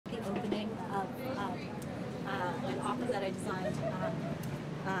office that I designed.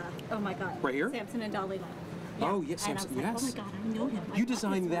 Oh my God. Right here? Samson and Dalila. Yeah. Oh, yes, Samson, like, yes. oh my God, I know him. You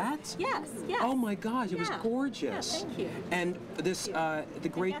designed that? Yes, yes. Oh my gosh, it was gorgeous. Yeah, thank you. And this, the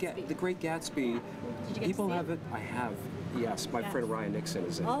Great Gatsby. Did you get People to see have it. I have. Yes, my friend Ryan Nixon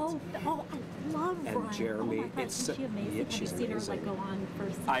is in it. Oh, I love and Ryan. Jeremy. Oh my gosh, isn't she amazing? Yeah, Have she's you seen amazing. her like go on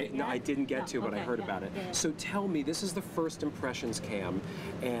first? No, I didn't get to, but I heard about it. Yeah. So tell me, this is the first impressions cam,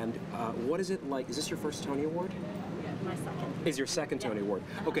 and what is it like? Is this your first Tony Award? My second. Is your second Tony Award?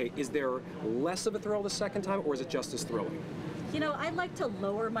 Okay, is there less of a thrill the second time, or is it just as thrilling? You know, I like to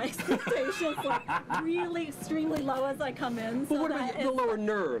lower my expectations, like really extremely low as I come in. But what about the lower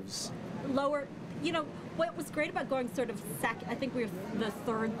nerves? Lower, you know, what was great about going sort of second, I think we were the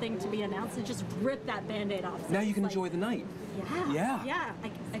third thing to be announced, and just rip that Band-Aid off. So now you can enjoy the night. Yeah.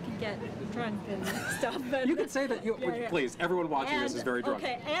 I can get drunk and stuff. But you can say that. Please, everyone watching this is very drunk.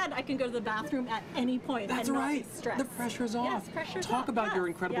 Okay, and I can go to the bathroom at any point. That's and right. Not be stressed. The pressure's off. Yes, pressure's Talk off. about your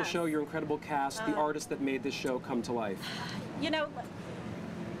incredible show, your incredible cast, the artists that made this show come to life. You know,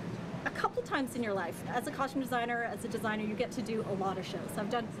 a couple times in your life, as a costume designer, as a designer, you get to do a lot of shows.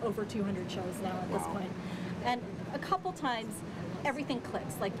 I've done over 200 shows now at this point. And a couple times, everything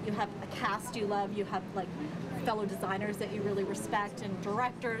clicks. Like, you have a cast you love, you have like fellow designers that you really respect, and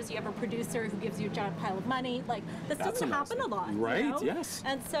directors, you have a producer who gives you a giant pile of money. Like, this doesn't happen a lot. Right, you know? yes.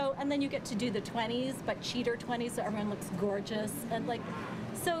 And so, and then you get to do the 20s, but cheater 20s, so everyone looks gorgeous. And like,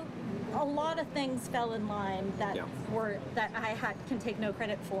 so a lot of things fell in line that that I can take no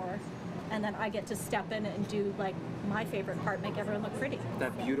credit for. And then I get to step in and do like my favorite part, make everyone look pretty.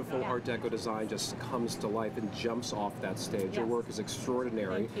 That beautiful Art Deco design just comes to life and jumps off that stage. Your work is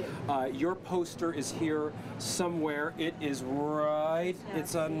extraordinary. Thank you. Your poster is here somewhere. It is right.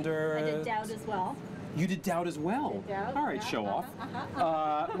 It's under. I did Doubt as well. You did Doubt as well. Doubt. All right, show off.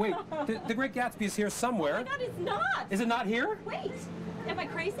 Wait, the Great Gatsby is here somewhere. Oh my God, it's not. Is it not here? Wait, am I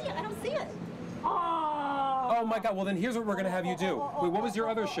crazy? I don't see it. Oh my God, well then here's what we're going to have you do. Wait, what was your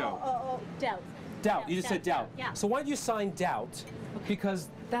other show? Doubt. Doubt, you just said Doubt. Yeah. So why don't you sign Doubt, because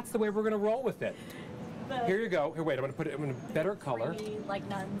that's the way we're going to roll with it. Here you go. Here, wait, I'm going to put it in a better color. Like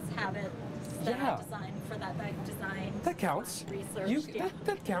nuns have it that I designed for that design. That counts. Research.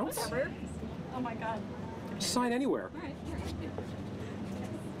 That counts. Whatever. Oh my God. Sign anywhere. All right.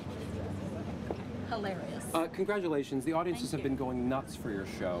 Hilarious. Congratulations. The audiences have been going nuts for your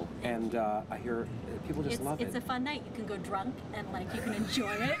show, and I hear people just love it. It's a fun night. You can go drunk and like you can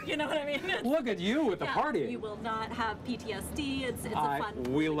enjoy it. You know what I mean? Look at you at the party. You will not have PTSD. It's a fun.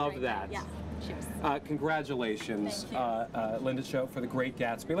 We love that. Yeah. Cheers. Congratulations, Thank you. Linda Cho, for the Great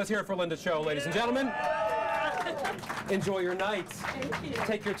Gatsby. Let's hear it for Linda Cho, ladies and gentlemen. Enjoy your night. Thank you.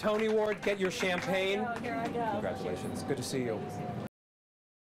 Take your Tony Award. Get your champagne. Here I go. Congratulations. Good to see you.